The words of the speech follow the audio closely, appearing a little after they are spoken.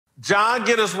John,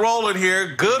 get us rolling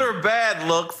here. Good or bad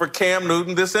look for Cam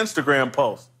Newton, this Instagram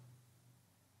post?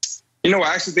 You know,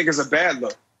 I actually think it's a bad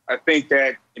look. I think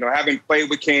that, having played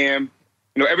with Cam,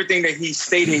 everything that he's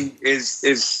stating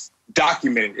is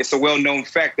documented. It's a well-known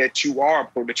fact that you are a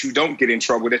pro, that you don't get in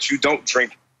trouble, that you don't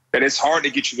drink, that it's hard to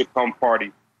get you to come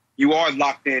party. You are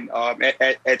locked in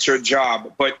at your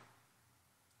job. But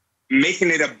making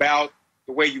it about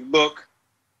the way you look,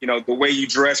 the way you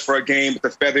dress for a game with a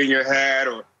feather in your hat,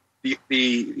 or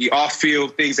the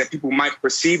off-field things that people might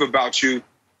perceive about you,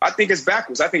 I think it's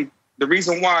backwards. I think the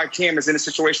reason why Cam is in the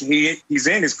situation he's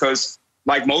in is because,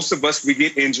 like most of us, we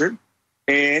get injured.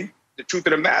 And the truth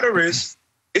of the matter is,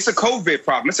 it's a COVID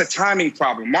problem. It's a timing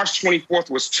problem. March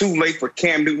 24th was too late for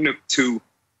Cam Newton to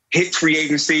hit free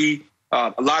agency.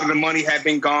 A lot of the money had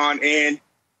been gone. And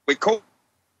with COVID,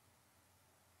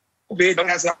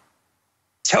 it's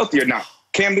healthy or not.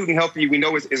 Cam Newton, healthy, we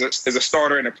know is a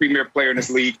starter and a premier player in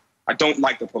this league. I don't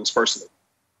like the post personally.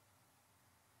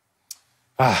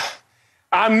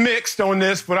 I'm mixed on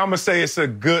this, but I'm going to say it's a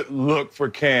good look for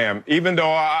Cam, even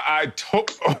though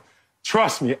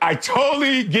trust me, I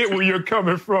totally get where you're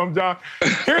coming from, John.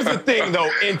 Here's the thing,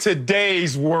 though, in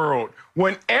today's world,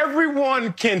 when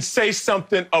everyone can say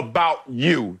something about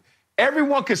you,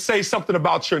 everyone can say something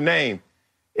about your name,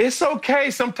 it's okay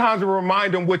sometimes to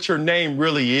remind them what your name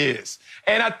really is.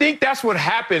 And I think that's what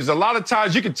happens. A lot of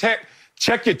times you can check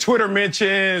your Twitter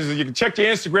mentions, you can check your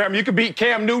Instagram, you can beat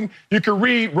Cam Newton, you can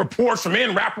read reports from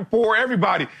Rappaport,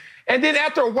 everybody. And then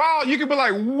after a while, you can be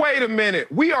like, wait a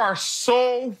minute, we are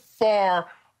so far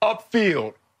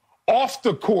upfield, off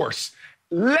the course.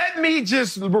 Let me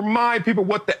just remind people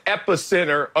what the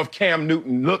epicenter of Cam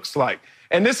Newton looks like.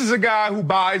 And this is a guy who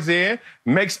buys in,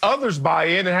 makes others buy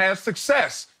in, and has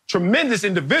success, tremendous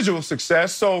individual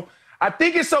success. So I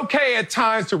think it's okay at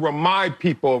times to remind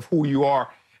people of who you are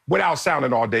without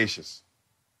sounding audacious.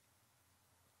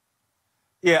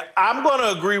 Yeah, I'm going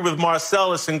to agree with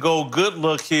Marcellus and go good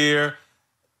look here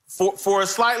for a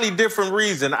slightly different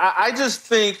reason. I just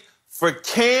think for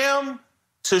Cam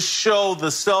to show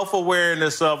the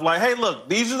self-awareness of, like, hey, look,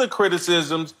 these are the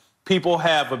criticisms people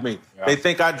have of me. Yeah. They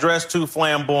think I dress too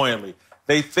flamboyantly.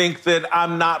 They think that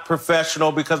I'm not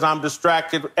professional because I'm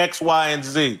distracted, X, Y, and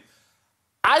Z.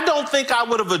 I don't think I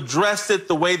would have addressed it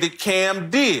the way that Cam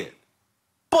did.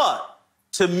 But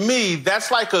to me,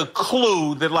 that's like a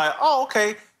clue that, like, oh,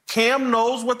 okay, Cam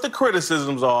knows what the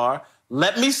criticisms are.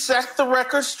 Let me set the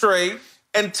record straight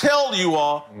and tell you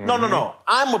all, no,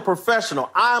 I'm a professional.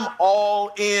 I'm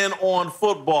all in on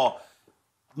football.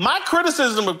 My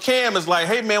criticism of Cam is like,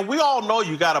 hey, man, we all know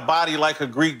you got a body like a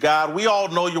Greek god. We all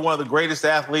know you're one of the greatest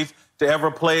athletes to ever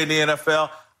play in the NFL.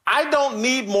 I don't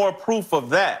need more proof of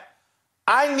that.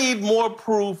 I need more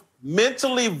proof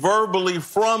mentally, verbally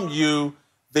from you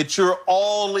that you're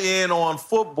all in on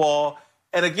football.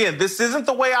 And again, this isn't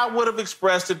the way I would have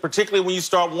expressed it, particularly when you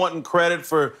start wanting credit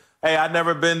for, hey, I've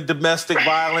never been domestic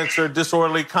violence or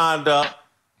disorderly conduct.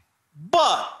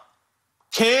 But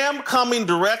Cam coming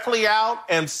directly out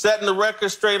and setting the record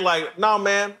straight like, no,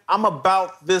 man, I'm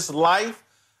about this life.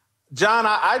 John,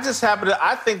 I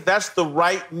think that's the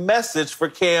right message for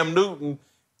Cam Newton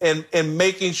and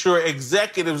making sure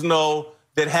executives know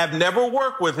that have never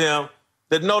worked with him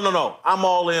that, no, I'm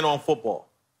all in on football.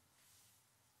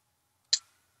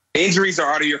 Injuries are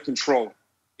out of your control.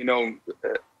 You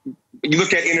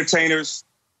look at entertainers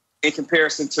in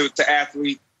comparison to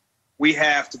athletes. We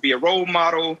have to be a role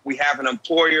model. We have an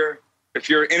employer. If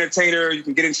you're an entertainer, you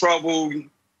can get in trouble.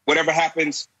 Whatever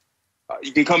happens,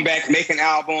 you can come back, make an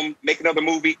album, make another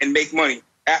movie, and make money.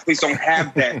 Athletes don't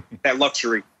have that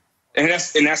luxury. And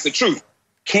that's the truth.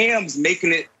 Cam's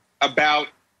making it about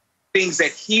things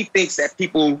that he thinks that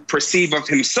people perceive of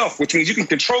himself, which means you can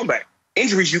control that.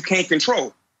 Injuries you can't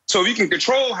control. So if you can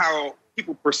control how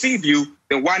people perceive you,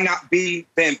 then why not be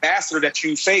the ambassador that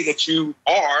you say that you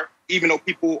are, even though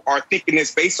people are thinking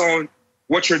it's based on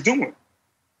what you're doing?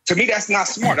 To me, that's not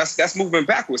smart. That's moving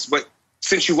backwards. But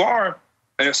since you are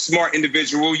a smart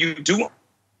individual, you do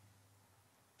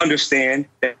understand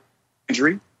that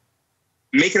injury.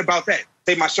 Make it about that.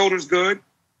 Say my shoulder's good,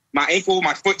 my ankle,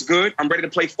 my foot's good. I'm ready to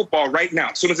play football right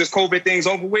now. As soon as this COVID thing's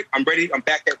over with, I'm ready. I'm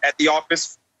back at the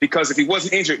office. Because if he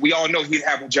wasn't injured, we all know he'd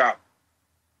have a job.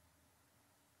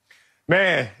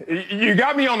 Man, you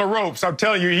got me on the ropes. I'm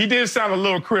telling you, he did sound a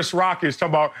little Chris Rockish,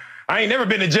 talking about, I ain't never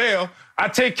been to jail. I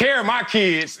take care of my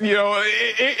kids.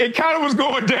 It kind of was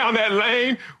going down that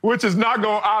lane, which is not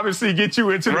going to obviously get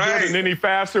you into the building any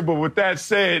faster. But with that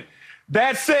said,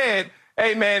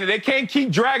 hey, man, they can't keep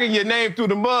dragging your name through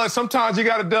the mud. Sometimes you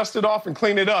got to dust it off and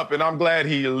clean it up. And I'm glad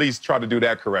he at least tried to do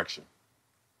that correction.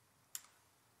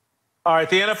 All right,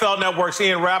 the NFL Network's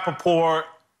Ian Rappaport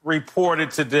reported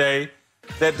today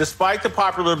that despite the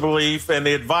popular belief and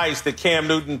the advice that Cam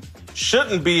Newton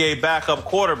shouldn't be a backup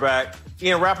quarterback,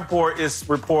 Ian Rappaport is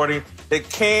reporting that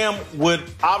Cam would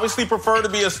obviously prefer to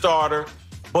be a starter,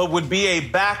 but would be a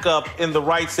backup in the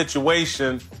right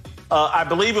situation. I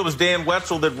believe it was Dan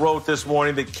Wetzel that wrote this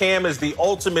morning that Cam is the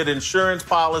ultimate insurance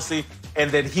policy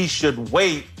and that he should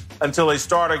wait until a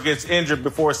starter gets injured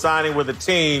before signing with a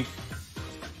team.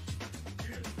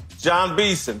 Jon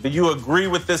Beason, do you agree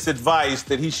with this advice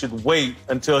that he should wait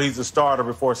until he's a starter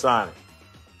before signing?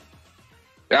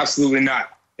 Absolutely not.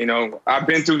 You know, I've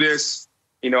been through this.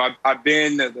 You know, I've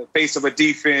been the face of a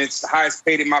defense, the highest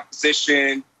paid in my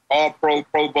position, all-pro,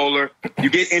 Pro Bowler.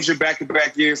 You get injured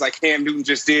back-to-back years like Cam Newton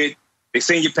just did. They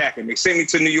send you packing. They sent me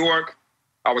to New York.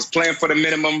 I was playing for the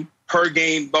minimum, per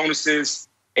game bonuses,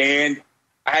 and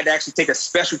I had to actually take a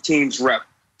special teams rep.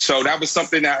 So that was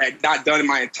something that I had not done in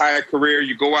my entire career.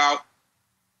 You go out,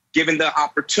 given the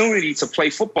opportunity to play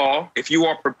football, if you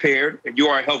are prepared, if you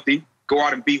are healthy, go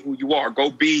out and be who you are. Go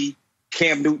be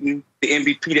Cam Newton, the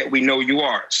MVP that we know you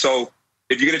are. So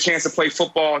if you get a chance to play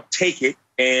football, take it.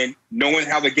 And knowing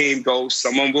how the game goes,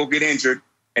 someone will get injured.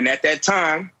 And at that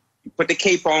time, you put the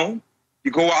cape on, you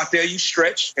go out there, you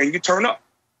stretch, and you turn up.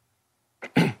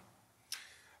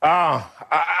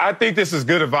 I think this is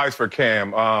good advice for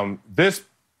Cam. This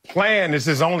plan is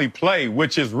his only play,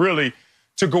 which is really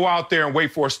to go out there and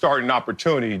wait for a starting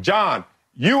opportunity. John,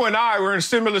 you and I were in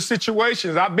similar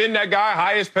situations. I've been that guy,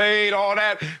 highest paid, all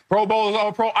that, Pro Bowls,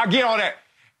 all pro. I get all that.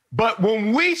 But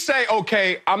when we say,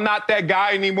 okay, I'm not that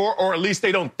guy anymore, or at least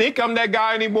they don't think I'm that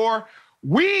guy anymore,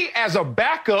 we as a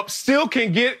backup still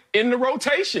can get in the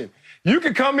rotation. You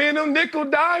can come in on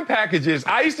nickel-dime packages.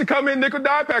 I used to come in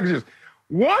nickel-dime packages.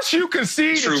 Once you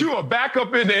concede that you're a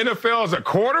backup in the NFL as a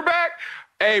quarterback,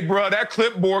 hey, bro, that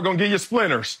clipboard gonna give you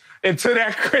splinters. Until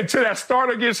that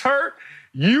starter gets hurt,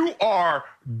 you are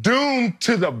doomed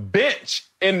to the bench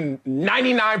in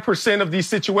 99% of these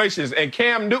situations. And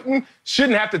Cam Newton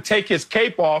shouldn't have to take his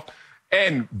cape off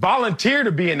and volunteer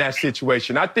to be in that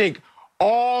situation. I think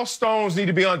all stones need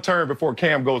to be unturned before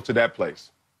Cam goes to that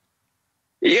place.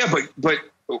 Yeah, but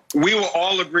we will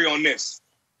all agree on this.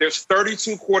 There's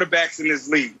 32 quarterbacks in this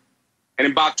league,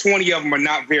 and about 20 of them are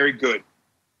not very good.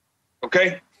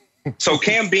 Okay? So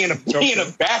Cam being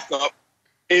a backup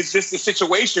is just a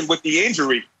situation with the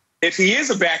injury. If he is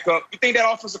a backup, you think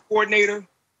that offensive coordinator,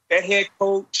 that head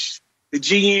coach, the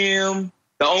GM,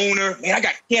 the owner, man, I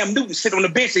got Cam Newton sitting on the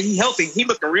bench and he's healthy. He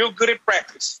looking real good at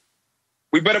practice.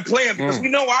 We better play him because we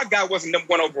know our guy wasn't number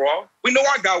 1 overall. We know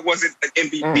our guy wasn't an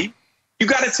MVP. You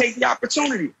got to take the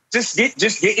opportunity. Just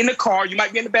get in the car. You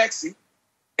might be in the backseat.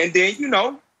 And then, you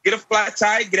know, get a flat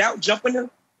tire, get out, jump in the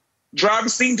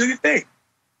driver's seat and do your thing.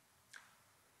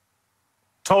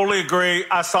 Totally agree.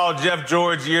 I saw Jeff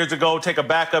George years ago take a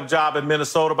backup job in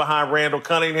Minnesota behind Randall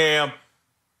Cunningham.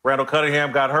 Randall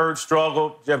Cunningham got hurt,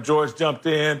 struggled. Jeff George jumped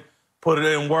in, put it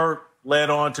in work, led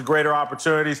on to greater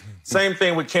opportunities. Same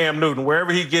thing with Cam Newton.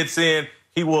 Wherever he gets in,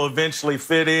 he will eventually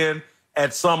fit in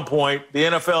at some point. The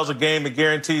NFL is a game that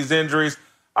guarantees injuries.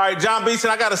 All right, Jon Beason,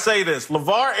 I got to say this.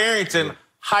 LeVar Arrington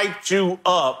hyped you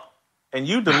up, and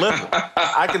you delivered.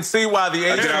 I can see why the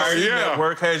ACC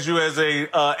Network has you as a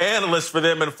analyst for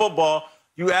them in football.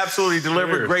 You absolutely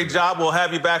delivered. Great job. We'll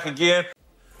have you back again.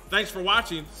 Thanks for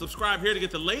watching. Subscribe here to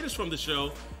get the latest from the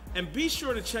show. And be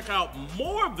sure to check out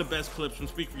more of the best clips from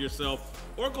Speak For Yourself,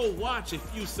 or go watch a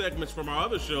few segments from our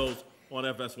other shows on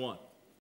FS1.